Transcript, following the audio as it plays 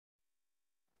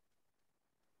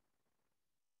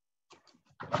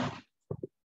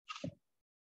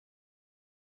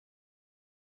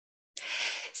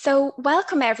So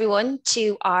welcome everyone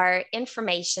to our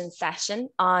information session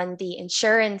on the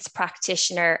Insurance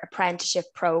Practitioner Apprenticeship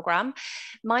Programme.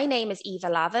 My name is Eva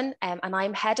Lavin and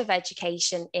I'm Head of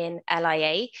Education in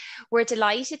LIA. We're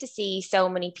delighted to see so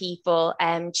many people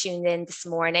tuned in this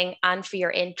morning and for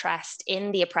your interest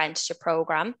in the apprenticeship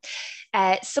programme.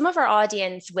 Some of our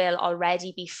audience will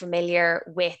already be familiar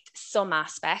with some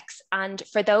aspects, and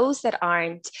for those that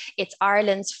aren't, it's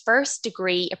Ireland's first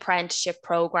degree apprenticeship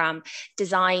programme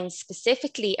designed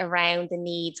specifically around the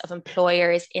needs of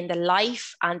employers in the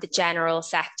life and the general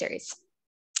sectors.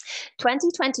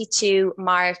 2022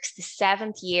 marks the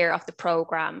 7th year of the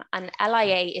programme, and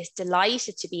LIA is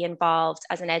delighted to be involved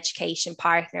as an education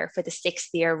partner for the 6th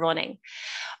year running.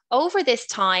 Over this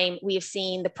time, we have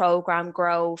seen the programme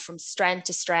grow from strength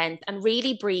to strength and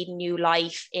really breathe new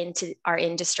life into our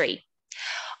industry.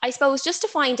 I suppose just to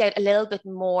find out a little bit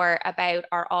more about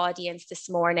our audience this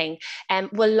morning,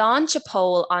 we'll launch a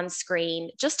poll on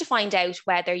screen just to find out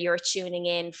whether you're tuning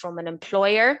in from an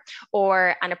employer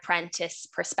or an apprentice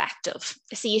perspective.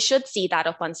 So you should see that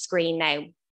up on screen now.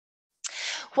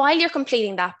 While you're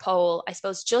completing that poll, I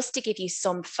suppose just to give you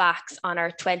some facts on our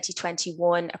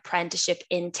 2021 apprenticeship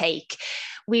intake,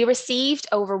 we received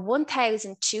over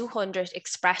 1,200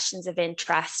 expressions of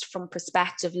interest from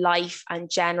prospective life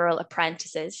and general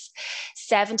apprentices.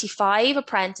 75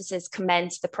 apprentices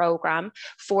commenced the programme,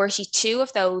 42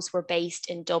 of those were based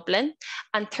in Dublin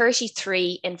and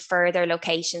 33 in further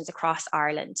locations across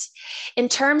Ireland. In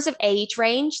terms of age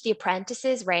range, the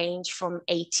apprentices range from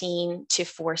 18 to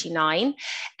 49.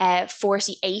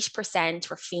 48%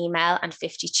 were female and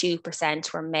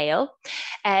 52% were male.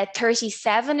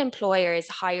 37 employers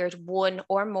hired one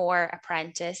or more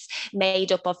apprentice,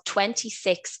 made up of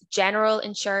 26 general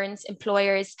insurance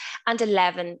employers and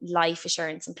 11 life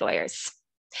assurance employers.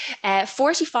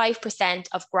 45%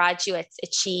 of graduates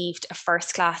achieved a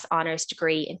first-class honours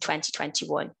degree in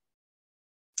 2021.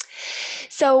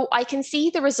 So I can see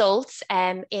the results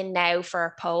in now for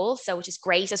our poll, so which is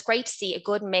great. It's great to see a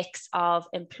good mix of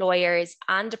employers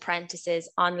and apprentices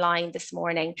online this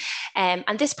morning. And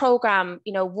this programme,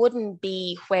 wouldn't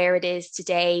be where it is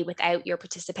today without your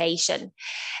participation.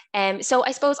 So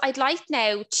I suppose I'd like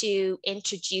now to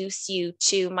introduce you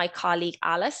to my colleague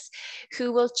Alice,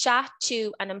 who will chat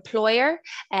to an employer,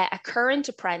 a current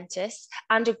apprentice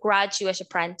and a graduate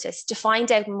apprentice to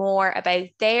find out more about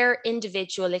their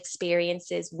individual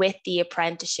experiences with the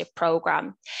apprenticeship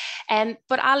programme.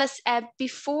 But Alice,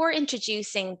 before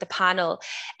introducing the panel,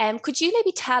 could you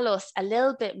maybe tell us a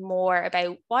little bit more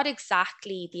about what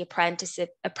exactly the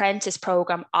apprentice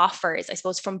programme offers, I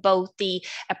suppose, from both the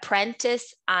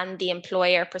apprentice and the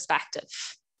employer perspective?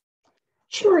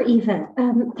 Sure, Eva.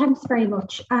 Thanks very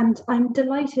much. And I'm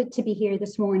delighted to be here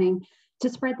this morning to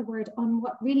spread the word on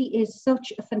what really is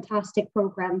such a fantastic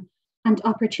programme and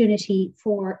opportunity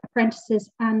for apprentices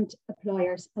and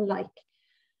employers alike.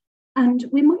 And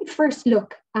we might first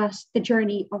look at the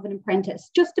journey of an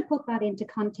apprentice, just to put that into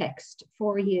context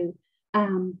for you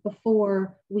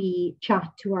before we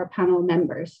chat to our panel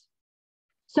members.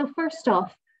 So first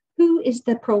off, who is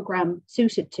the programme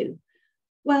suited to?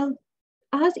 Well,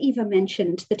 as Eva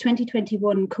mentioned, the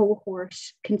 2021 cohort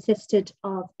consisted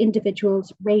of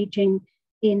individuals ranging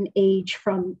in age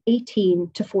from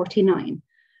 18 to 49.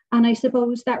 And I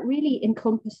suppose that really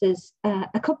encompasses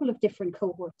a couple of different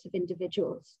cohorts of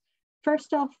individuals.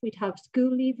 First off, we'd have school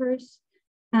leavers,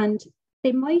 and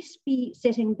they might be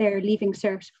sitting their leaving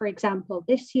cert, for example,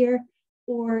 this year,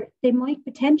 or they might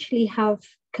potentially have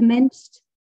commenced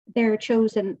their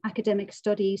chosen academic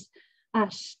studies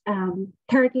at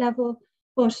third level,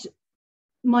 but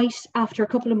might, after a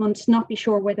couple of months, not be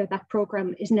sure whether that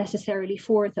programme is necessarily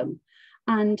for them.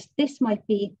 And this might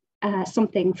be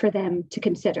something for them to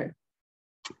consider.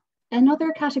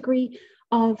 Another category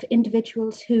of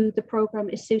individuals who the programme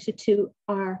is suited to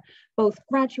are both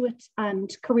graduates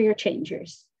and career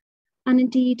changers. And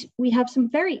indeed, we have some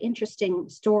very interesting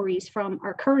stories from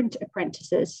our current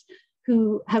apprentices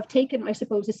who have taken, I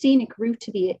suppose, a scenic route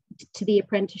to the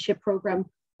apprenticeship programme,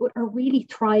 but are really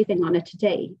thriving on it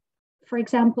today. For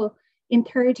example, in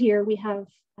third year, we have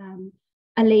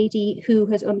a lady who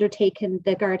has undertaken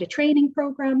the Garda training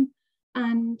programme,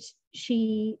 and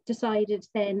she decided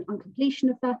then on completion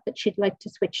of that she'd like to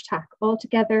switch tack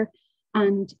altogether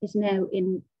and is now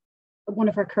in one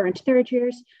of our current third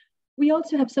years. We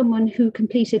also have someone who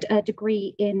completed a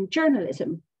degree in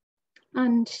journalism.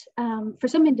 And for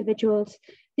some individuals,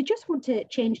 they just want to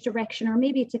change direction, or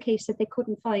maybe it's a case that they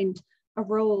couldn't find a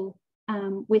role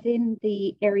within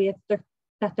the area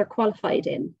that they're qualified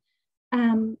in.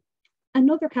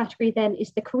 Another category then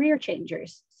is the career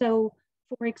changers. So,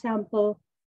 for example,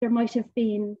 there might have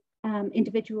been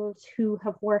individuals who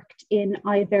have worked in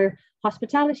either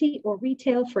hospitality or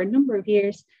retail for a number of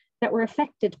years that were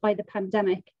affected by the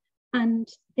pandemic, and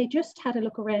they just had a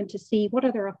look around to see what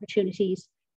other opportunities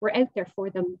were out there for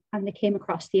them, and they came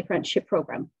across the apprenticeship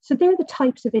program. So they're the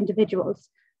types of individuals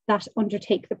that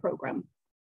undertake the program.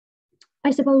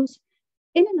 I suppose,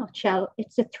 in a nutshell,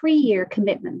 it's a 3-year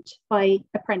commitment by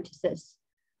apprentices.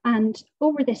 And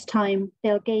over this time,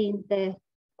 they'll gain the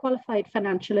qualified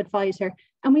financial advisor.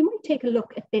 And we might take a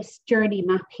look at this journey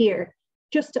map here,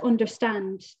 just to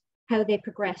understand how they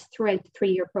progress throughout the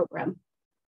 3-year program.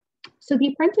 So the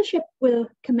apprenticeship will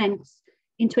commence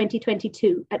in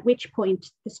 2022, at which point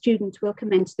the students will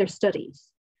commence their studies.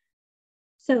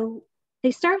 So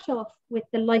they start off with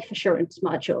the life assurance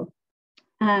module,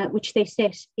 which they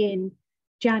sit in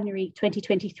January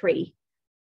 2023.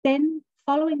 Then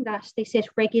following that, they sit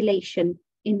regulation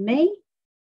in May,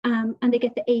 and they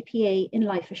get the APA in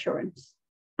life assurance.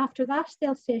 After that,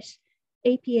 they'll sit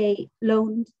APA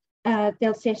loans,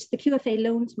 they'll sit the QFA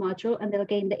loans module, and they'll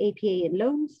gain the APA in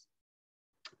loans.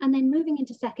 And then moving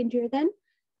into second year then,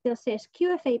 they'll sit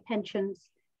QFA pensions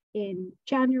in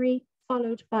January,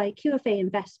 followed by QFA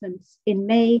investments in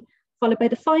May, followed by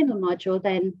the final module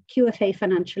then, QFA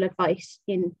financial advice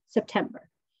in September.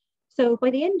 So by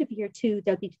the end of year 2,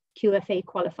 they'll be QFA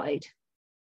qualified.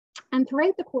 And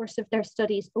throughout the course of their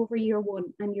studies over year 1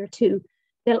 and year 2,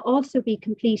 they'll also be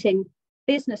completing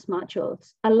business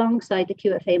modules alongside the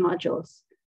QFA modules.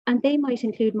 And they might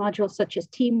include modules such as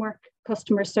teamwork,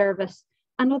 customer service,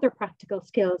 and other practical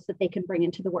skills that they can bring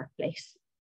into the workplace.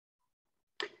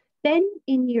 Then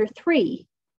in year 3,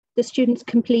 the students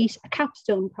complete a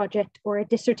capstone project or a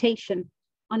dissertation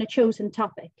on a chosen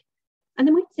topic. And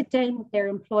they might sit down with their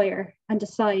employer and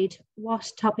decide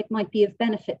what topic might be of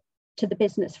benefit to the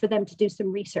business for them to do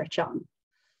some research on.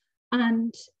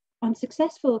 And on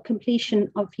successful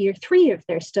completion of year 3 of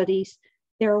their studies,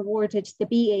 they're awarded the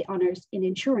BA Honours in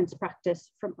Insurance Practice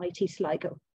from IT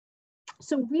Sligo.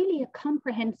 So really a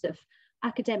comprehensive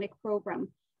academic programme.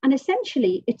 And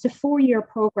essentially, it's a 4-year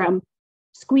programme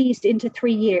squeezed into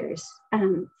 3 years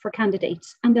for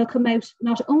candidates. And they'll come out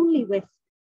not only with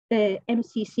the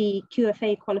MCC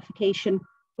QFA qualification,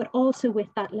 but also with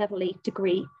that level 8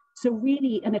 degree. So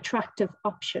really an attractive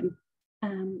option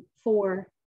for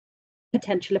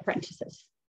potential apprentices.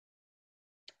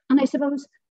 And I suppose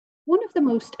one of the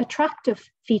most attractive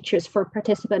features for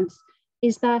participants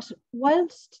is that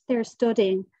whilst they're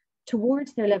studying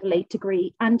towards their level 8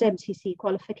 degree and MCC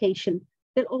qualification,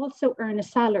 they'll also earn a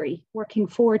salary working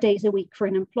 4 days a week for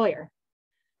an employer.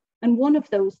 And one of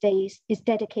those days is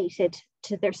dedicated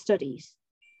to their studies.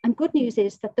 And good news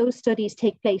is that those studies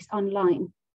take place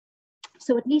online.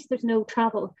 So at least there's no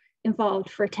travel involved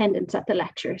for attendance at the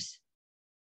lectures.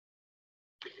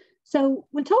 So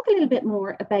we'll talk a little bit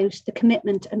more about the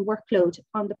commitment and workload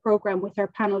on the programme with our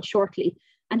panel shortly.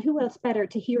 And who else better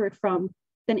to hear it from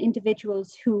than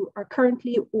individuals who are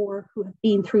currently or who have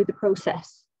been through the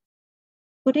process.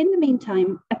 But in the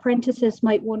meantime, apprentices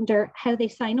might wonder how they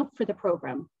sign up for the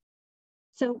programme.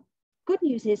 So good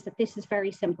news is that this is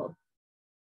very simple.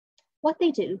 What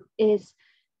they do is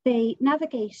they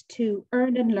navigate to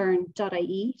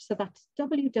earnandlearn.ie, so that's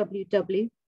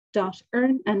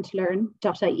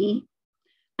www.earnandlearn.ie,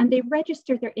 and they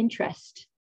register their interest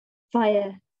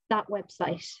via that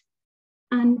website.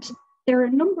 And there are a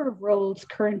number of roles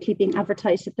currently being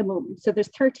advertised at the moment. So there's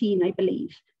 13, I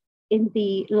believe, in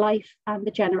the life and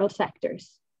the general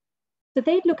sectors. So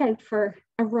they'd look out for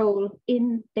a role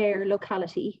in their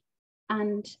locality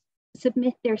and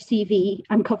submit their CV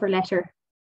and cover letter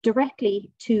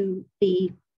directly to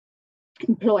the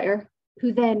employer,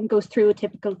 who then goes through a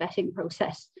typical vetting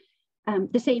process,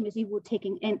 the same as you would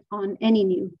taking on any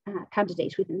new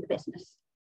candidate within the business.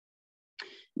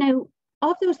 Now,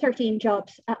 of those 13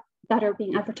 jobs that are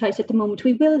being advertised at the moment,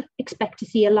 we will expect to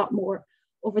see a lot more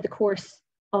over the course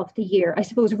of the year. I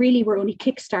suppose really we're only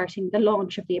kickstarting the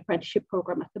launch of the apprenticeship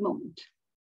programme at the moment.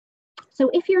 So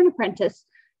if you're an apprentice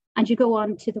and you go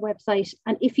on to the website,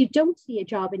 and if you don't see a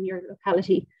job in your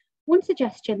locality, one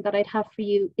suggestion that I'd have for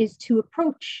you is to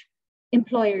approach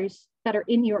employers that are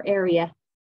in your area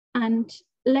and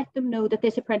let them know that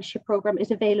this apprenticeship programme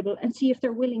is available and see if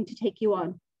they're willing to take you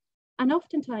on. And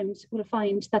oftentimes we'll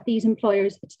find that these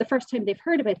employers, it's the first time they've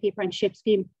heard about the apprenticeship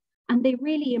scheme, and they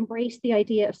really embrace the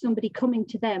idea of somebody coming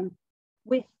to them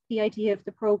with the idea of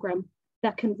the programme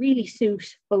that can really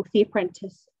suit both the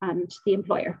apprentice and the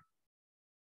employer.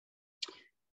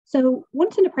 So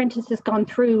once an apprentice has gone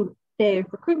through the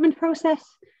recruitment process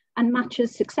and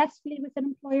matches successfully with an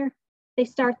employer, they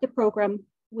start the programme,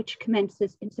 which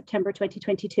commences in September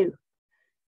 2022.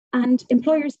 And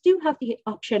employers do have the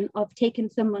option of taking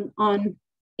someone on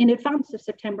in advance of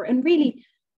September. And really,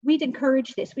 we'd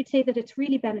encourage this. We'd say that it's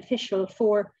really beneficial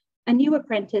for a new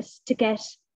apprentice to get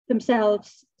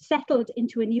themselves settled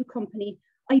into a new company,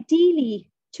 ideally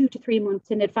 2 to 3 months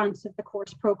in advance of the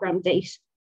course programme date,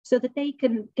 so that they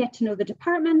can get to know the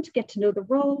department, get to know the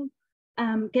role,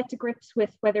 get to grips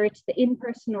with whether it's the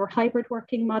in-person or hybrid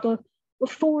working model,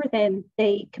 before then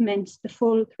they commence the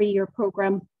full 3-year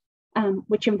programme,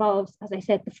 which involves, as I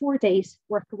said, the 4 days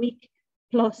work a week,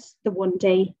 plus the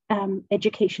 1-day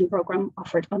education programme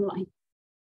offered online.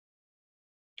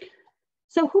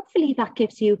 So hopefully that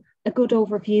gives you a good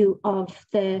overview of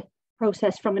the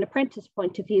process from an apprentice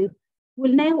point of view.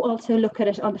 We'll now also look at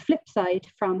it on the flip side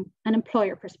from an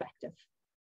employer perspective.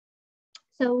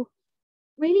 So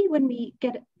really, when we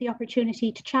get the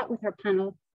opportunity to chat with our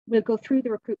panel, we'll go through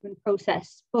the recruitment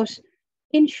process. But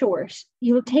in short,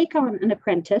 you'll take on an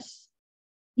apprentice.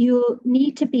 You'll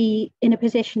need to be in a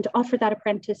position to offer that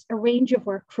apprentice a range of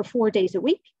work for 4 days a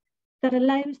week that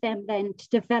allows them then to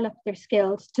develop their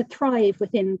skills to thrive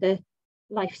within the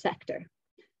life sector.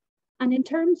 And in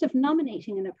terms of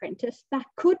nominating an apprentice, that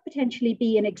could potentially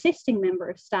be an existing member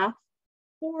of staff,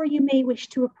 or you may wish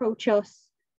to approach us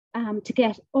to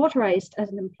get authorised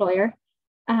as an employer,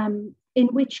 in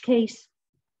which case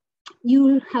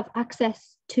you'll have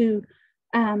access to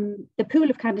the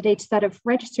pool of candidates that have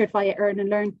registered via Earn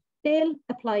and Learn. They'll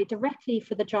apply directly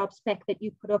for the job spec that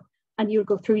you put up, and you'll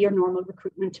go through your normal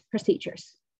recruitment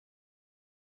procedures.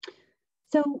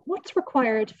 So what's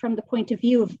required from the point of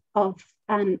view of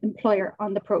an employer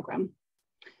on the programme?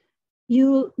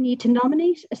 You'll need to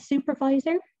nominate a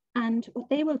supervisor, and what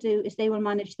they will do is they will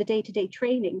manage the day-to-day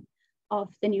training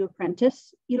of the new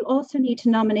apprentice. You'll also need to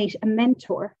nominate a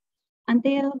mentor, and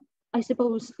they'll, I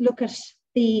suppose, look at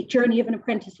the journey of an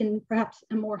apprentice in perhaps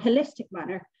a more holistic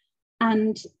manner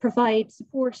and provide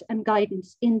support and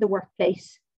guidance in the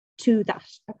workplace to that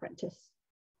apprentice.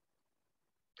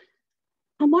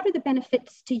 And what are the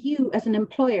benefits to you as an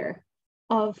employer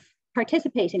of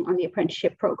participating on the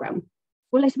apprenticeship programme?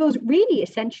 Well, I suppose really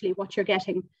essentially what you're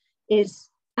getting is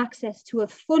access to a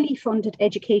fully funded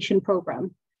education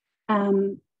programme.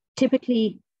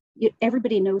 Typically,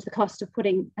 everybody knows the cost of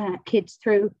putting kids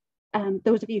through.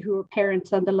 Those of you who are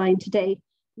parents on the line today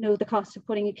know the cost of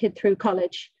putting a kid through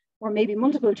college, or maybe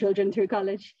multiple children through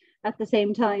college at the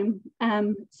same time.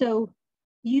 So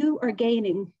you are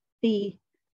gaining the,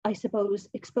 I suppose,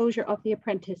 exposure of the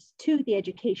apprentice to the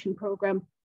education programme,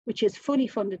 which is fully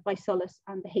funded by SOLAS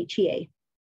and the HEA.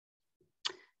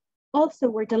 Also,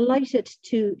 we're delighted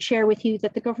to share with you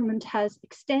that the government has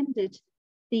extended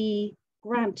the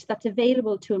grant that's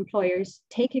available to employers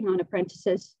taking on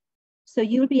apprentices. So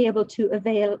you'll be able to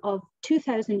avail of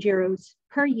 €2,000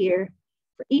 per year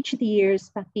for each of the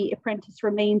years that the apprentice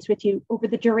remains with you over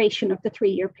the duration of the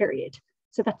 3-year period.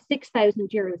 So that's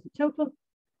 €6,000 in total.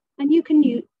 And you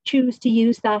can choose to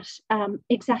use that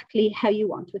exactly how you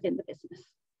want within the business.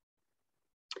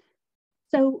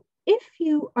 So if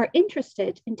you are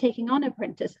interested in taking on an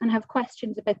apprentice and have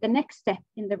questions about the next step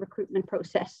in the recruitment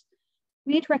process,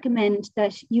 we'd recommend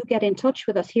that you get in touch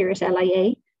with us here at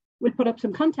LIA. We'll put up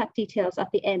some contact details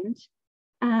at the end,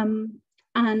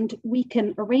 and we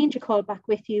can arrange a call back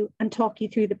with you and talk you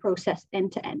through the process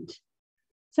end to end.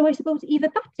 So I suppose, Eva,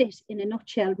 that's it in a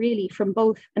nutshell, really, from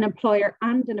both an employer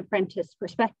and an apprentice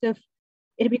perspective.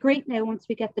 It'd be great now, once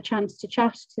we get the chance to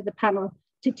chat to the panel,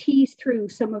 to tease through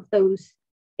some of those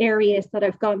areas that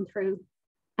I've gone through.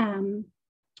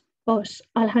 But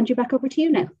I'll hand you back over to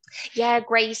you now. Yeah,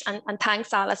 great. And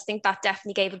thanks, Alice. I think that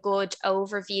definitely gave a good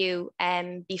overview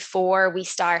before we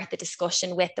start the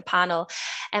discussion with the panel.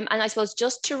 And I suppose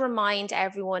just to remind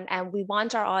everyone, we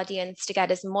want our audience to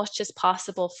get as much as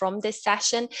possible from this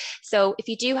session. So if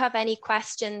you do have any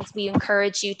questions, we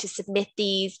encourage you to submit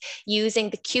these using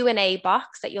the Q&A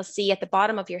box that you'll see at the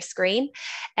bottom of your screen.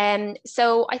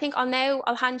 So I think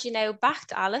I'll hand you now back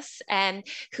to Alice,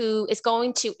 who is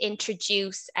going to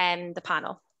introduce the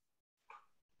panel.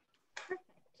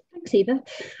 Thanks, Eva.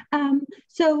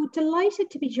 So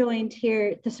delighted to be joined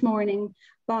here this morning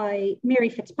by Mary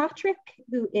Fitzpatrick,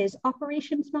 who is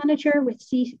Operations Manager with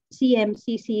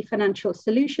CMCC Financial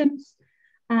Solutions.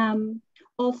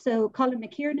 Also Colin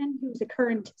McKiernan, who's a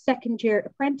current second-year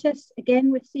apprentice,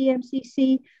 again with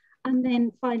CMCC. And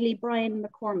then finally, Brian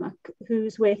McCormack,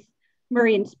 who's with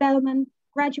Murray and Spellman,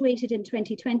 graduated in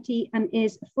 2020 and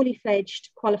is a fully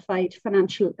fledged qualified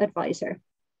financial advisor.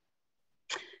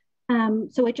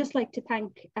 So I'd just like to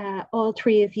thank all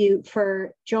three of you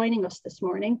for joining us this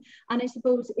morning. And I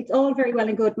suppose it's all very well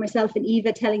and good, myself and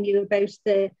Eva telling you about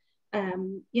the,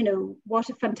 what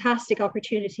a fantastic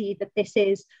opportunity that this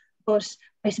is. But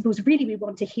I suppose really we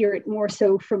want to hear it more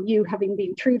so from you, having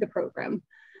been through the programme.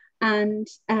 And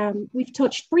we've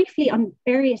touched briefly on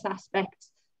various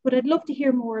aspects, but I'd love to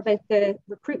hear more about the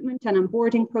recruitment and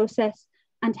onboarding process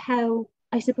and how,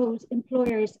 I suppose,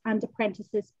 employers and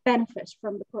apprentices benefit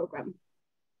from the programme.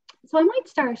 So I might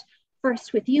start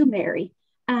first with you, Mary.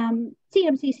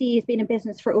 CMCC has been in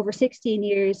business for over 16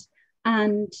 years,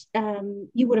 and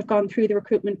you would have gone through the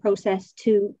recruitment process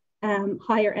to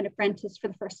hire an apprentice for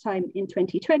the first time in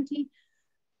 2020.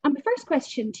 And my first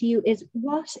question to you is,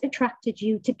 what attracted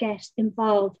you to get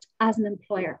involved as an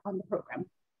employer on the programme?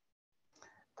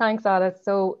 Thanks, Alice.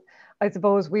 So I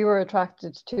suppose we were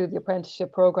attracted to the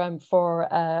apprenticeship programme for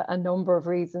a number of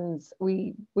reasons.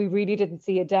 We really didn't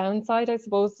see a downside, I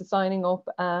suppose, to signing up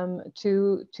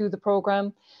to the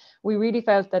programme. We really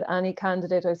felt that any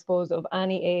candidate, I suppose, of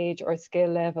any age or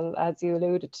skill level, as you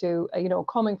alluded to,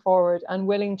 coming forward and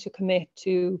willing to commit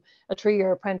to a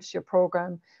 3-year apprenticeship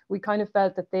programme, we kind of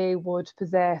felt that they would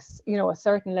possess, a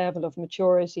certain level of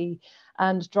maturity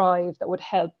and drive that would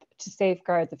help to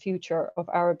safeguard the future of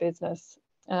our business.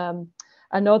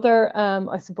 Another,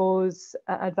 I suppose,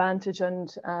 advantage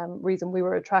and reason we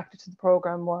were attracted to the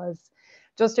programme was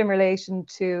just in relation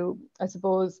to, I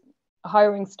suppose,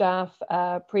 hiring staff.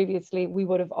 Previously, we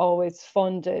would have always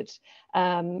funded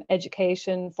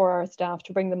education for our staff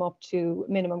to bring them up to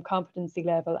minimum competency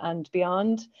level and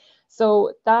beyond.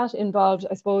 So that involved,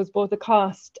 I suppose, both a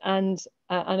cost and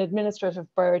an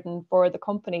administrative burden for the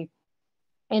company,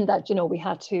 in that, we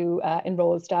had to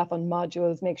enroll staff on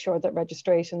modules, make sure that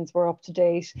registrations were up to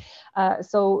date.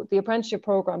 So the apprenticeship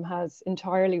programme has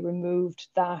entirely removed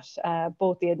that,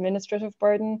 both the administrative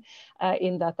burden,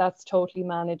 in that that's totally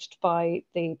managed by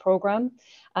the programme.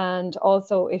 And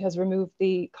also it has removed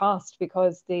the cost,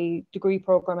 because the degree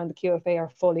programme and the QFA are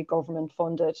fully government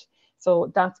funded. So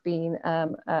that's been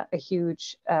a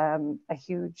huge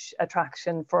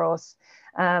attraction for us.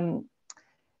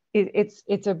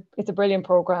 It's a brilliant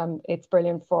programme. It's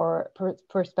brilliant for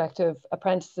prospective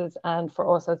apprentices and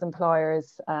for us as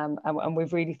employers, and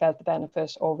we've really felt the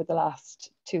benefit over the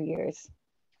last 2 years.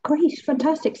 Great,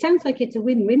 fantastic. Sounds like it's a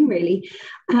win-win, really.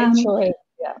 It sure is,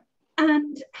 yeah.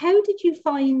 And how did you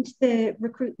find the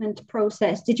recruitment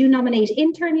process? Did you nominate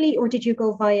internally, or did you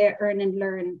go via Earn and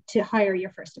Learn to hire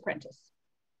your first apprentice?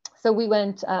 So we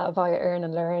went via Earn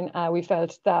and Learn. We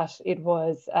felt that it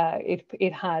was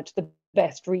it had the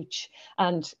best reach,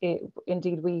 and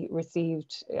indeed we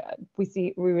received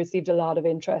a lot of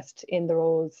interest in the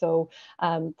role. So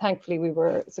thankfully we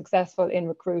were successful in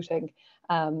recruiting,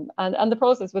 and the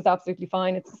process was absolutely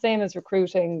fine. It's the same as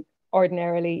recruiting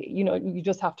ordinarily. You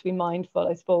just have to be mindful,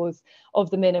 I suppose, of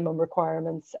the minimum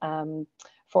requirements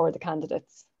for the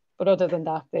candidates. But other than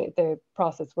that, the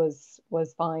process was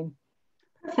fine.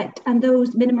 Perfect. And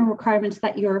those minimum requirements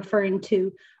that you're referring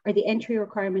to are the entry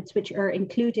requirements, which are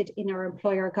included in our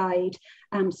employer guide.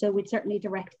 So we'd certainly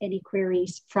direct any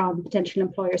queries from potential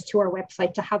employers to our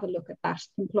website to have a look at that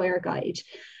employer guide.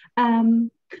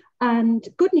 And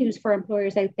good news for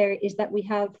employers out there is that we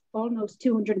have almost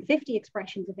 250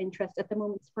 expressions of interest at the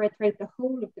moment spread throughout the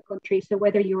whole of the country. So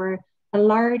whether you're a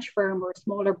large firm or a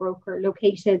smaller broker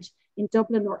located in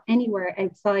Dublin or anywhere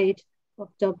outside of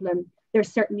Dublin,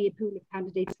 there's certainly a pool of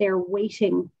candidates there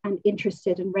waiting and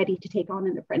interested and ready to take on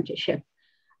an apprenticeship.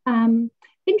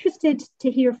 Interested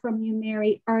to hear from you,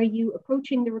 Mary. Are you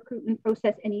approaching the recruitment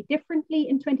process any differently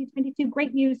in 2022?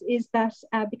 Great news is that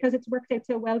because it's worked out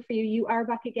so well for you, you are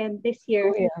back again this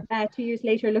year, 2 years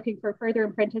later, looking for a further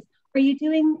apprentice. Are you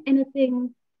doing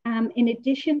anything in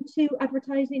addition to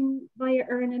advertising via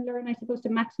Earn and Learn, I suppose, to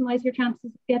maximise your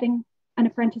chances of getting an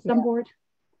apprentice on board?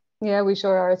 Yeah, we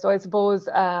sure are. So I suppose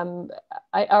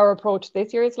our approach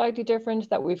this year is slightly different,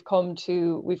 that we've come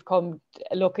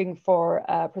looking for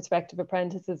prospective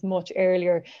apprentices much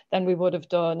earlier than we would have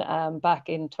done back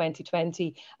in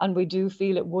 2020. And we do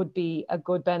feel it would be a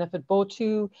good benefit both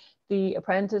to the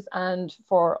apprentice and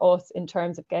for us in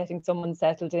terms of getting someone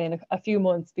settled in a few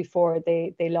months before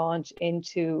they launch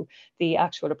into the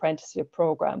actual apprenticeship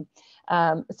programme.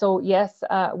 So yes,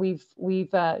 we've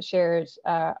shared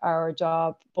our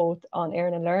job both on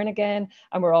Earn and Learn again,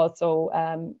 and we're also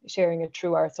sharing it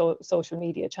through our social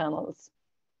media channels.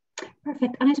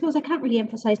 Perfect. And I suppose I can't really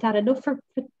emphasize that enough for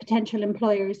potential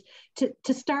employers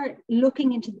to start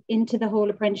looking into the whole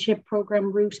apprenticeship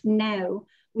programme route now,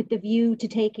 with the view to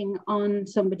taking on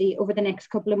somebody over the next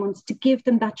couple of months, to give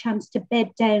them that chance to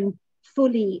bed down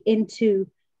fully into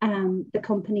the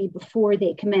company before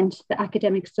they commence the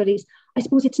academic studies. I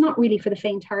suppose it's not really for the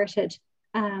faint-hearted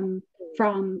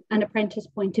from an apprentice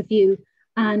point of view.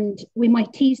 And we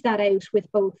might tease that out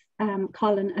with both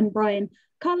Colin and Brian.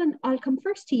 Colin, I'll come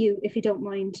first to you if you don't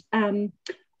mind.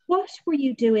 What were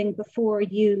you doing before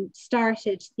you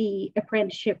started the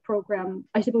apprenticeship program?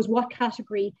 I suppose, what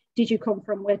category did you come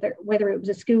from, whether it was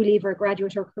a school leaver, a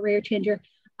graduate, or career changer?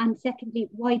 And secondly,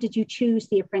 why did you choose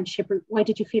the apprenticeship route? Why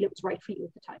did you feel it was right for you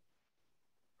at the time?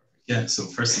 Yeah, so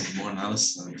first, good morning,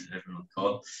 Alice, and everyone on the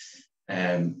call.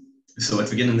 So at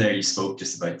the beginning there, you spoke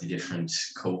just about the different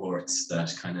cohorts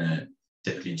that kind of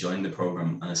typically join the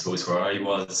program. And I suppose where I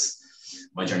was,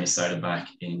 my journey started back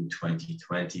in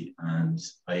 2020, and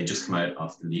I had just come out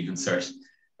of the Leaving Cert.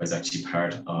 I was actually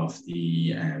part of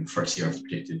the first year of the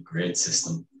predicted grade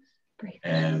system. Great.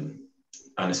 And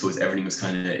I suppose everything was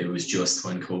it was just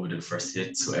when COVID had first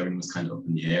hit, so everything was kind of up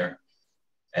in the air.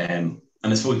 And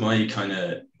I suppose my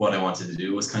what I wanted to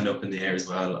do was kind of up in the air as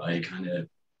well. I kind of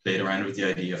played around with the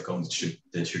idea of going to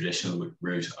the traditional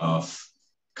route of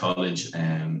college.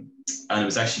 And it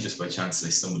was actually just by chance that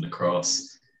I stumbled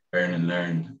across Earn and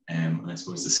Learn, and I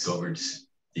suppose discovered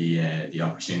the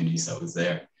opportunities that was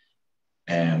there.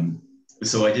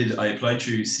 So I applied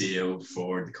through CEO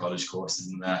for the college courses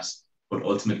and that, but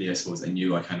ultimately I suppose I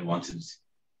knew I kind of wanted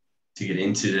to get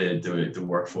into the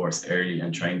workforce early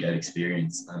and try and get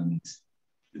experience, and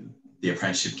the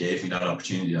apprenticeship gave me that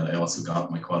opportunity. I also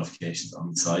got my qualifications on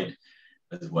the side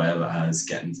as well as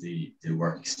getting the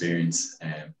work experience.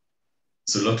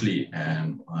 So luckily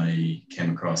I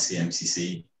came across the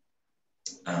MCC,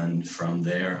 and from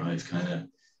there I've kind of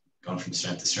gone from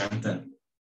strength to strength then.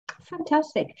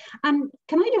 Fantastic. And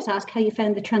can I just ask how you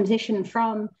found the transition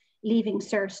from Leaving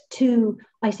Cert to,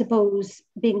 I suppose,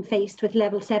 being faced with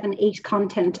level 7, 8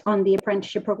 content on the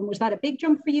apprenticeship program? Was that a big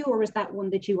jump for you, or was that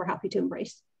one that you were happy to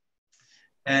embrace?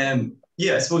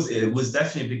 Yeah, I suppose it was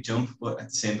definitely a big jump, but at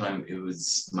the same time it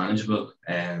was manageable.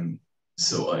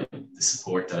 So the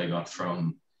support that I got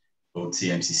from both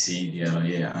CMCC, the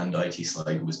LIA and IT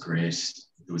Slide was great.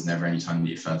 There was never any time that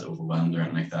you felt overwhelmed or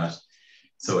anything like that.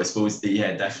 So I suppose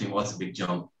it definitely was a big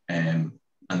jump, and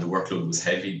the workload was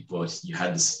heavy, but you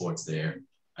had the supports there,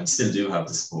 and still do have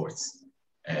the supports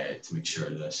to make sure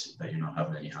that you're not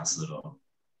having any hassle at all.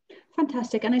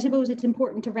 Fantastic. And I suppose it's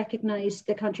important to recognise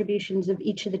the contributions of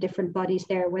each of the different bodies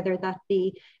there, whether that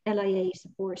be LIA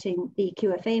supporting the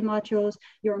QFA modules,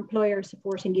 your employer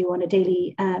supporting you on a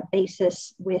daily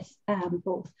basis with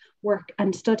both work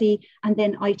and study, and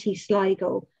then IT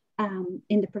Sligo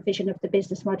in the provision of the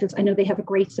business modules. I know they have a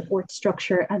great support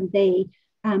structure, and they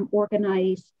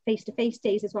organise face-to-face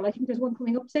days as well. I think there's one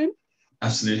coming up soon.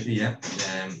 Absolutely, yeah.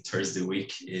 Thursday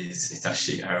week it's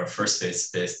actually our first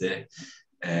face-to-face day.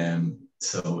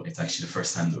 So it's actually the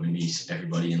first time that we meet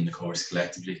everybody in the course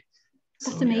collectively.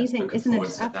 That's amazing, isn't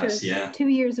it? After 2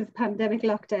 years of pandemic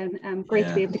lockdown, great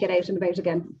to be able to get out and about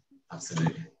again.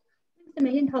 Absolutely. Thanks a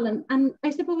million, Colin. And I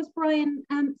suppose, Brian,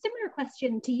 similar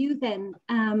question to you then.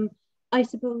 I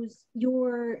suppose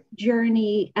your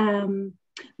journey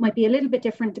might be a little bit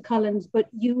different to Colin's, but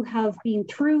you have been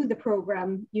through the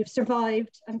programme, you've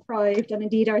survived and thrived, and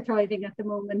indeed are thriving at the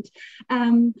moment.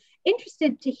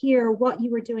 Interested to hear what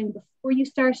you were doing before you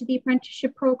started the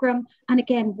apprenticeship programme, and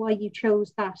again, why you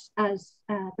chose that as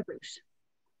the route.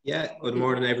 Yeah, good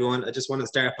morning, everyone. I just want to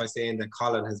start by saying that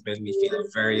Colin has made me feel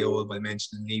very old by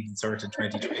mentioning Leaving Cert in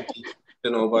 2020.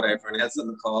 Don't know about everyone else on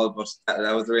the call, but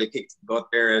that was a real kick to the gut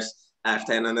there at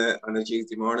 10:30 on a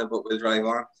Tuesday morning, but we'll drive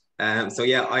on. So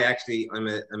yeah, I'm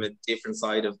a different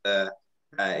side of the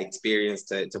experience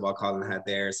to what Colin had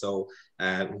there. So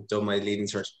done my Leaving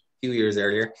Cert a few years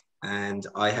earlier, and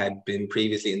I had been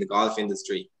previously in the golf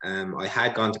industry. I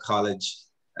had gone to college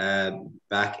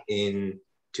back in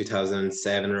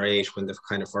 2007 or 8 when the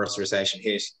kind of first recession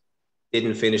hit.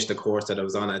 Didn't finish the course that I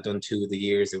was on. I'd done 2 of the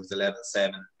years. It was a level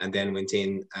 7, and then went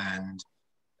in and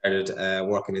started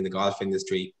working in the golf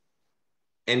industry.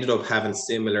 Ended up having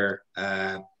similar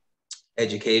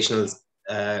educational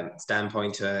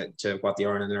standpoint to what the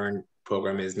Earn and Learn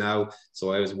program is now.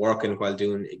 So I was working while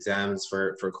doing exams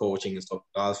for coaching and stuff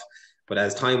golf. But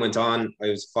as time went on, I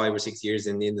was 5 or 6 years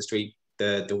in the industry.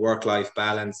 The work-life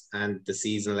balance and the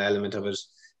seasonal element of it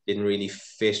didn't really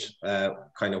fit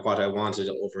kind of what I wanted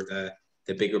over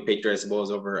the bigger picture, I suppose,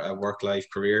 over a work-life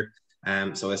career.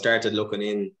 So I started looking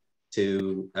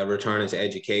into returning to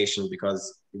education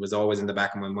because it was always in the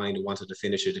back of my mind I wanted to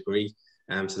finish a degree.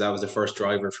 So that was the first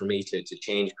driver for me to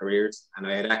change careers. And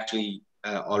I had actually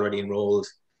already enrolled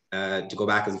to go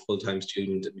back as a full-time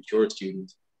student, a mature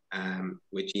student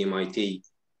with GMIT.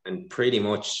 And pretty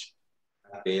much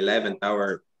at the 11th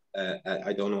hour,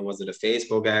 I don't know, was it a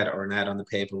Facebook ad or an ad on the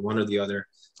paper, one or the other,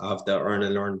 of the Earn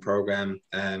and Learn program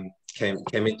came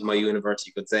into my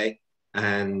university, you could say.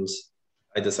 And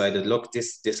I decided, look,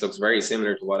 this looks very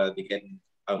similar to what I'll be getting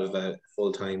out of a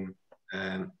full-time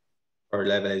or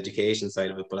level education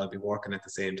side of it, but I'll be working at the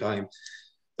same time.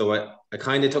 So I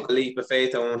kind of took a leap of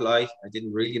faith, I won't lie. I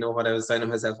didn't really know what I was signing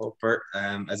myself up for.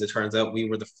 As it turns out, we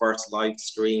were the first live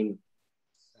stream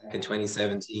in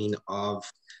 2017 of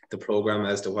the program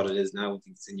as to what it is now. I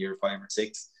think it's in year 5 or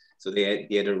 6. So they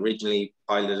had originally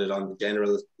piloted on the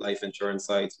general life insurance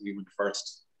side. So we were the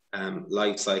first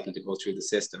life cycle to go through the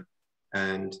system.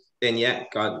 And then, yeah,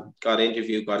 got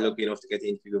interviewed, got lucky enough to get the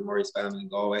interview with Murray's family in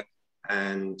Galway,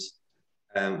 and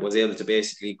was able to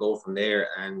basically go from there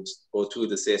and go through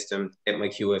the system, get my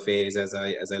QFAs as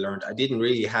I learned. I didn't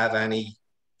really have any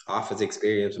office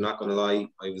experience, I'm not going to lie.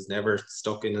 I was never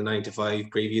stuck in a 9 to 5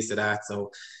 previous to that,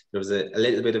 so there was a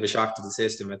little bit of a shock to the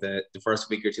system. At the first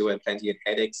week or two, I had plenty of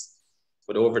headaches,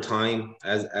 but over time,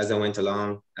 as I went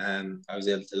along, I was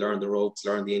able to learn the ropes,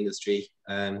 learn the industry,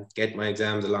 get my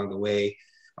exams along the way.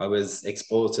 I was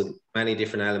exposed to many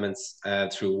different elements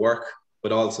through work,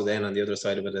 but also then on the other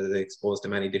side of it, I was exposed to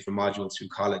many different modules through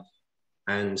college,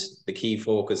 and the key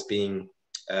focus being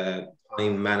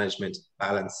time management,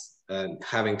 balance,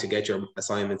 having to get your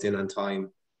assignments in on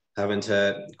time, having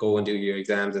to go and do your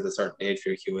exams at a certain age for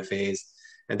your QFAs,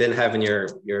 and then having your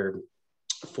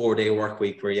 4-day work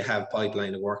week where you have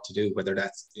pipeline of work to do, whether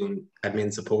that's doing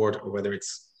admin support or whether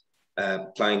it's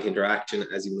client interaction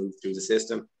as you move through the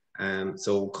system.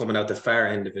 So coming out the far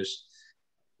end of it,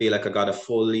 I feel like I got a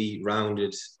fully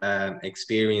rounded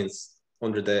experience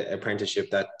under the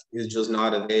apprenticeship that is just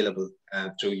not available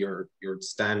through your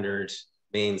standard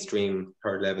mainstream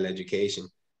third level education.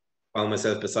 Found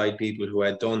myself beside people who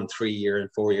had done 3-year and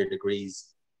 4-year degrees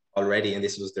already, and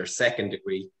this was their second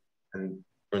degree and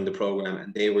during the program,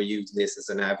 and they were using this as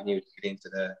an avenue to get into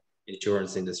the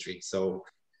insurance industry. So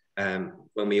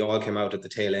when we all came out at the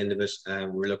tail end of it, we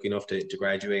were lucky enough to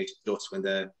graduate just when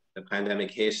the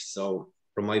pandemic hit. So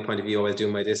from my point of view, I was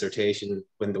doing my dissertation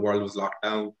when the world was locked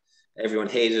down. Everyone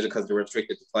hated it because they were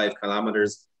restricted to 5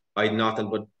 kilometers. I had nothing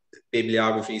but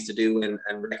bibliographies to do and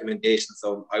recommendations.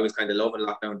 So I was kind of loving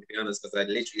lockdown, to be honest, because I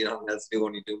literally nothing else to do,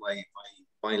 only do my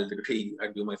final degree, I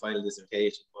do my final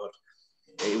dissertation. But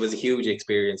it was a huge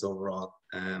experience overall.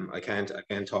 I can't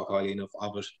talk highly enough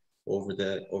of it over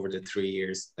the 3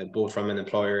 years, both from an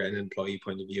employer and employee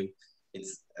point of view.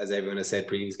 It's, as everyone has said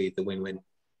previously, it's a win-win.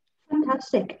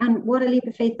 Fantastic. And what a leap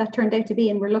of faith that turned out to be.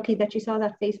 And we're lucky that you saw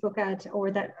that Facebook ad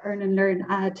or that Earn and Learn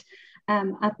ad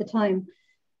at the time.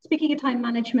 Speaking of time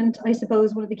management, I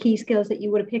suppose one of the key skills that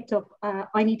you would have picked up,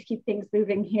 I need to keep things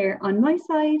moving here on my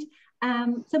side.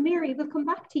 So Mary, we'll come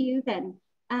back to you then.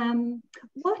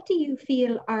 What do you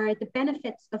feel are the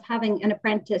benefits of having an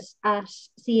apprentice at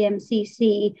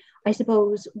CMCC? I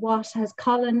suppose, what has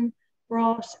Colin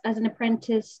brought as an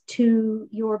apprentice to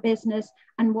your business,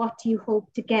 and what do you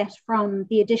hope to get from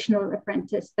the additional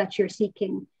apprentice that you're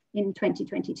seeking in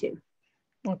 2022?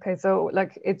 Okay, so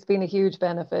like it's been a huge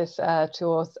benefit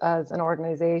to us as an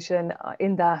organisation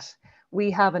in that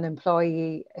we have an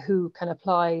employee who can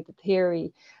apply the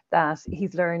theory that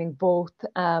he's learning both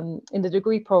in the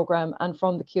degree programme and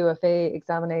from the QFA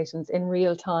examinations in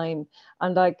real time.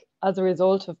 And like as a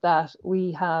result of that,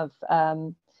 we have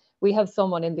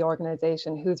someone in the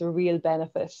organisation who's a real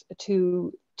benefit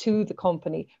to the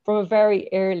company from a very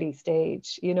early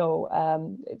stage. You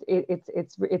know,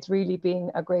 it's really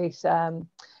been a great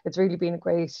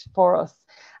for us.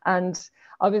 And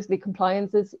obviously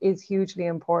compliance is hugely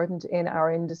important in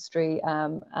our industry,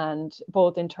 and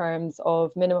both in terms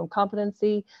of minimum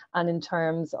competency and in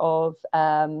terms of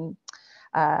the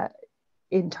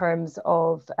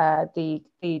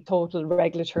total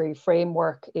regulatory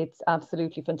framework. It's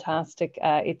absolutely fantastic.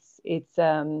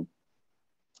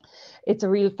 It's a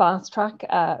real fast track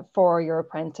for your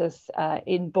apprentice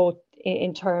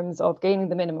in terms of gaining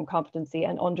the minimum competency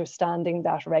and understanding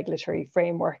that regulatory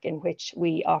framework in which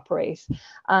we operate.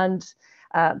 And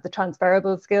the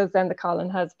transferable skills then that Colin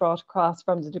has brought across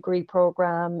from the degree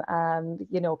programme,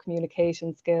 you know,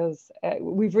 communication skills,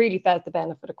 we've really felt the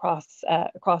benefit across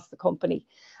the company.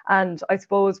 And I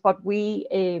suppose what we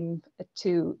aim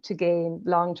to gain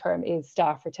long term is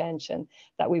staff retention,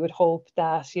 that we would hope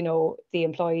that, you know, the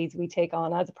employees we take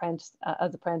on as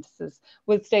apprentices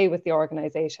will stay with the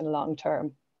organisation long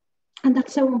term. And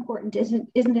that's so important, isn't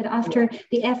it? After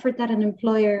the effort that an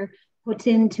employer puts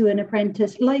into an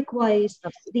apprentice, likewise,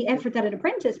 the effort that an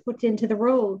apprentice puts into the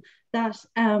role, that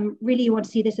really you want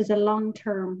to see this as a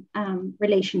long-term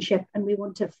relationship, and we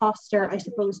want to foster, I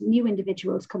suppose, new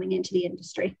individuals coming into the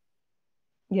industry.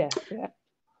 Yeah.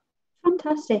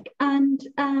 Fantastic. And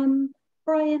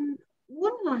Brian,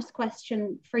 one last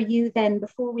question for you then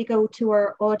before we go to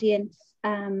our audience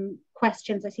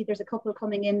questions. I see there's a couple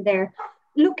coming in there.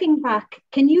 Looking back,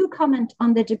 can you comment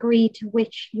on the degree to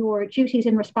which your duties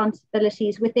and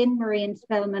responsibilities within Murray and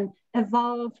Spelman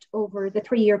evolved over the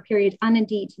 3-year period and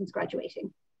indeed since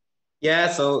graduating?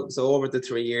 Yeah, so over the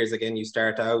 3 years, again, you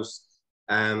start out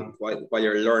while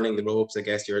you're learning the ropes, I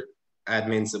guess, your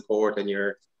admin support, and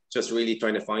you're just really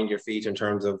trying to find your feet in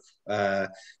terms of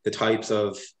the types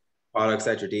of products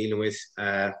that you're dealing with,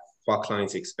 what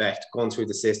clients expect, going through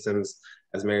the systems,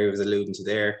 as Mary was alluding to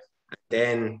there.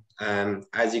 And then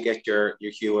as you get your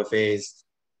QFAs,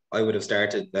 I would have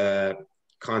started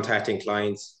contacting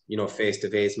clients,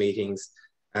 face-to-face meetings,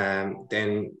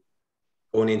 then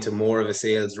going into more of a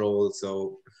sales role.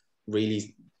 So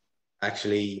really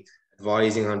actually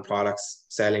advising on products,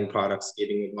 selling products,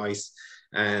 giving advice.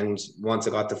 And once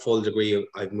I got the full degree,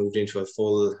 I've moved into a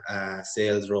full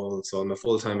sales role. So I'm a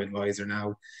full-time advisor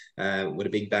now with a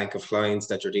big bank of clients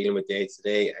that you're dealing with day to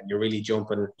day. And you're really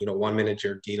jumping, 1 minute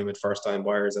you're dealing with first-time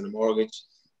buyers and a mortgage,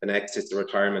 the next is the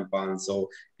retirement bond. So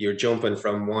you're jumping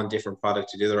from one different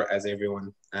product to the other, as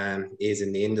everyone is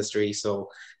in the industry. So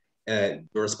the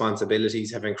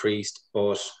responsibilities have increased,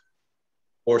 but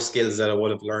core skills that I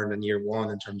would have learned in year one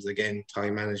in terms of, again,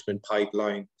 time management,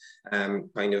 pipeline,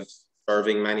 kind of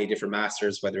serving many different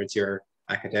masters, whether it's your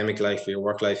academic life or your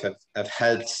work life, have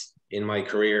helped in my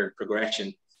career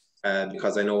progression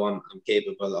because I know I'm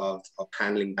capable of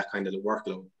handling that kind of the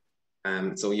workload.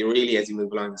 So you really, as you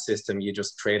move along the system, you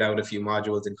just trade out a few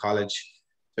modules in college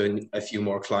to a few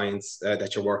more clients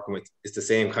that you're working with. It's the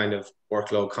same kind of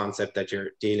workload concept that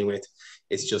you're dealing with.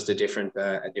 It's just a different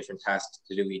task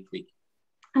to do each week.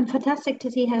 And fantastic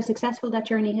to see how successful that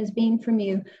journey has been from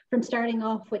you, from starting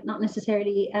off with not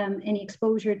necessarily any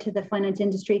exposure to the finance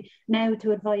industry, now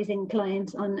to advising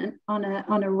clients on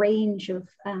a range of,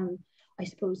 I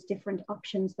suppose, different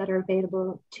options that are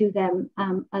available to them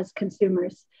as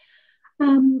consumers.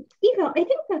 Eva, I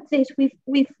think that's it.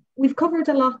 We've covered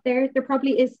a lot there. There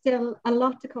probably is still a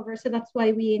lot to cover, so that's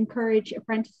why we encourage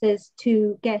apprentices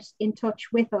to get in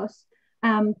touch with us.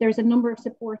 There's a number of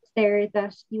supports there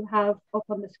that you have up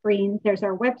on the screen. There's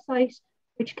our website,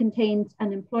 which contains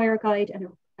an employer guide and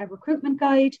a recruitment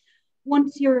guide.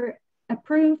 Once you're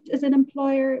approved as an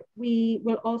employer, we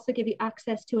will also give you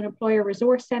access to an employer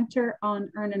resource centre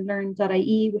on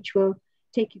earnandlearn.ie, which will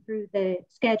take you through the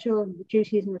schedule and the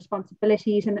duties and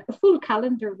responsibilities and a full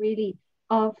calendar really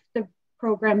of the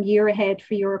programme year ahead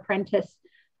for your apprentice.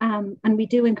 And we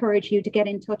do encourage you to get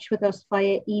in touch with us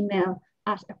via email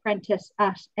at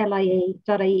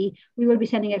apprentice@lia.ie. We will be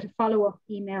sending out a follow-up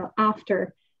email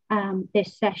after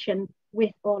this session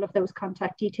with all of those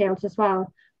contact details as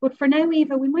well. But for now,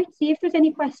 Eva, we might see if there's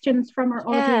any questions from our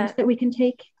audience that we can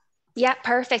take. Yeah,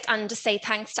 perfect. And just say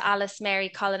thanks to Alice, Mary,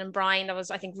 Colin and Brian. That was,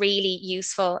 I think, really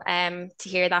useful to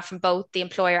hear that from both the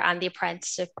employer and the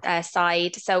apprenticeship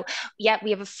side. So yeah,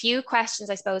 we have a few questions,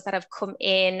 I suppose, that have come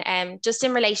in just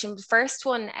in relation to the first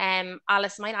one.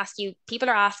 Alice, I might ask you, people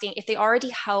are asking if they already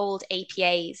hold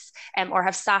APAs or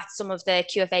have sat some of the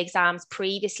QFA exams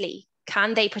previously,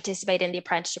 can they participate in the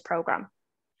apprenticeship programme?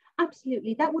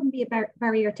 Absolutely, that wouldn't be a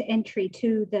barrier to entry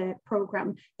to the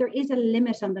programme. There is a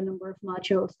limit on the number of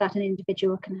modules that an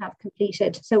individual can have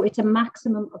completed. So it's a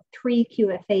maximum of 3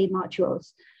 QFA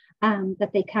modules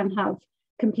that they can have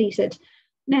completed.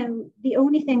 Now, the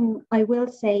only thing I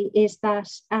will say is that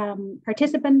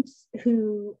participants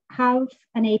who have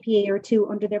an APA or 2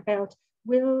 under their belt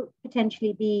will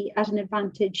potentially be at an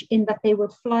advantage in that they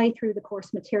will fly through the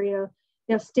course material.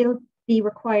 They'll still be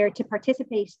required to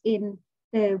participate in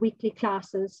the weekly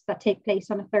classes that take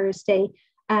place on a Thursday,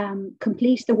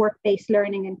 complete the work-based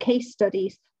learning and case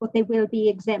studies, but they will be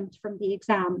exempt from the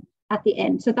exam at the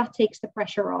end. So that takes the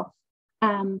pressure off.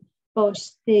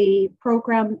 But the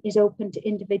programme is open to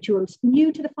individuals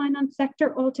new to the finance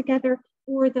sector altogether,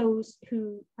 or those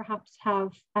who perhaps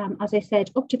have, as I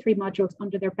said, up to 3 modules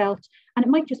under their belt. And it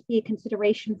might just be a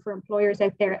consideration for employers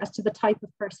out there as to the type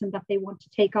of person that they want to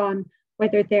take on,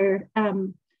 whether they're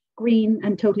green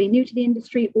and totally new to the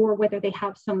industry, or whether they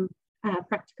have some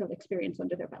practical experience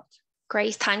under their belt.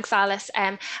 Great, thanks, Alice.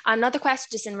 Another question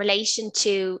just in relation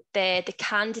to the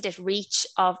candidate reach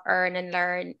of Earn and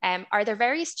Learn. Are there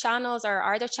various channels, or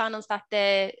are there channels that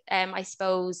the, I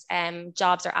suppose,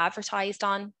 jobs are advertised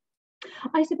on?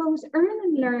 I suppose Earn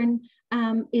and Learn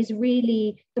is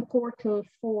really the portal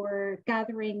for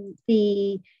gathering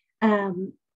the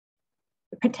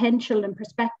potential and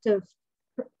prospective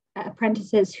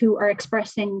apprentices who are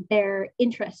expressing their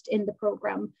interest in the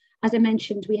programme. As I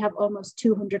mentioned, we have almost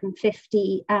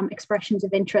 250 expressions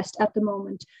of interest at the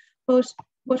moment. But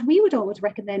what we would always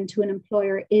recommend to an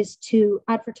employer is to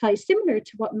advertise, similar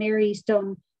to what Mary's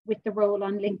done with the role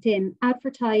on LinkedIn,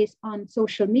 advertise on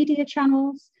social media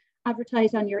channels,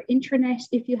 advertise on your intranet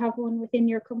if you have one within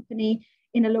your company,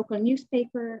 in a local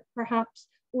newspaper perhaps,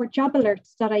 or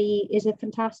jobalerts.ie is a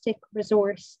fantastic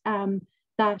resource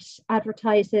that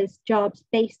advertises jobs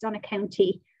based on a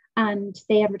county, and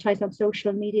they advertise on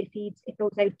social media feeds. It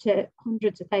goes out to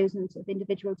hundreds of thousands of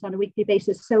individuals on a weekly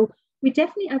basis. So we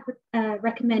definitely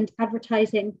recommend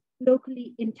advertising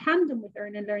locally in tandem with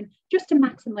Earn and Learn, just to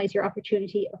maximise your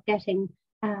opportunity of getting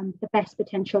the best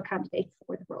potential candidates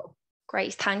for the role.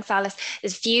 Great, thanks, Alice.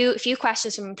 There's a few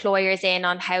questions from employers in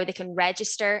on how they can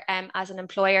register as an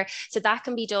employer. So that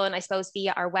can be done, I suppose,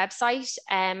 via our website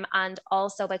and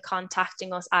also by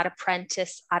contacting us at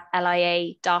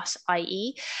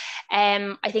apprentice@lia.ie.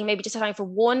 I think maybe just time for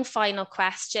one final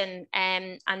question,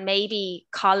 and maybe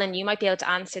Colin, you might be able to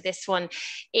answer this one.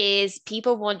 Is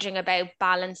people wondering about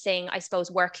balancing, I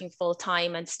suppose, working full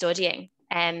time and studying?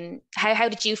 How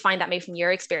did you find that, maybe from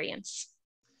your experience?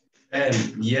 So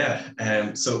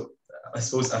I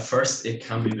suppose at first it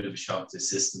can be a bit of a shock to the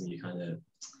system. You kind of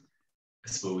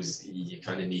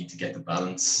need to get the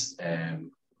balance.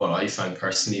 What I found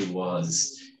personally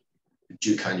was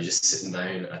you kind of just sitting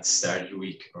down at the start of the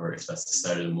week, or if that's the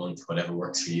start of the month, whatever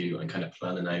works for you, and kind of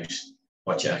planning out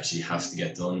what you actually have to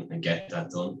get done and get that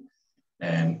done.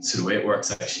 So the way it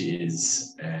works actually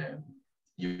is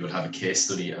you will have a case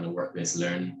study and a work-based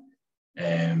learning.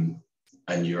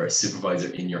 And your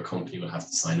supervisor in your company will have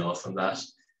to sign off on that.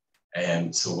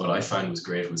 So what I found was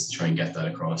great was to try and get that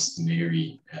across to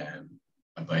Mary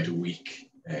about a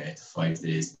week to 5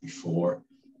 days before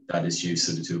that is due,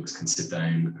 so the two of us can sit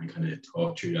down and kind of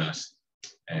talk through that.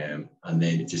 And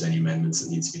then if there's any amendments that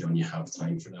needs to be done, you have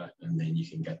time for that, and then you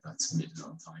can get that submitted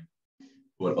on time.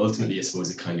 But ultimately, I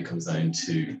suppose it kind of comes down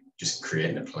to just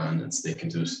creating a plan and sticking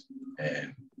to it.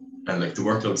 And like the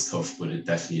workload's tough, but it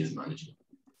definitely is manageable.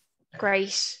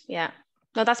 Great. Yeah.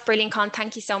 No, that's brilliant, Con.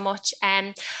 Thank you so much.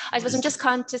 I suppose I'm just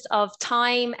conscious of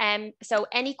time. So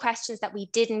any questions that we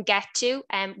didn't get to,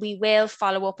 we will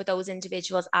follow up with those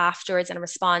individuals afterwards and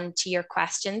respond to your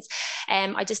questions.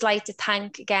 I'd just like to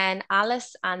thank again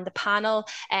Alice and the panel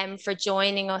for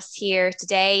joining us here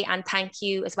today. And thank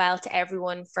you as well to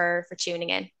everyone for tuning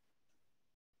in.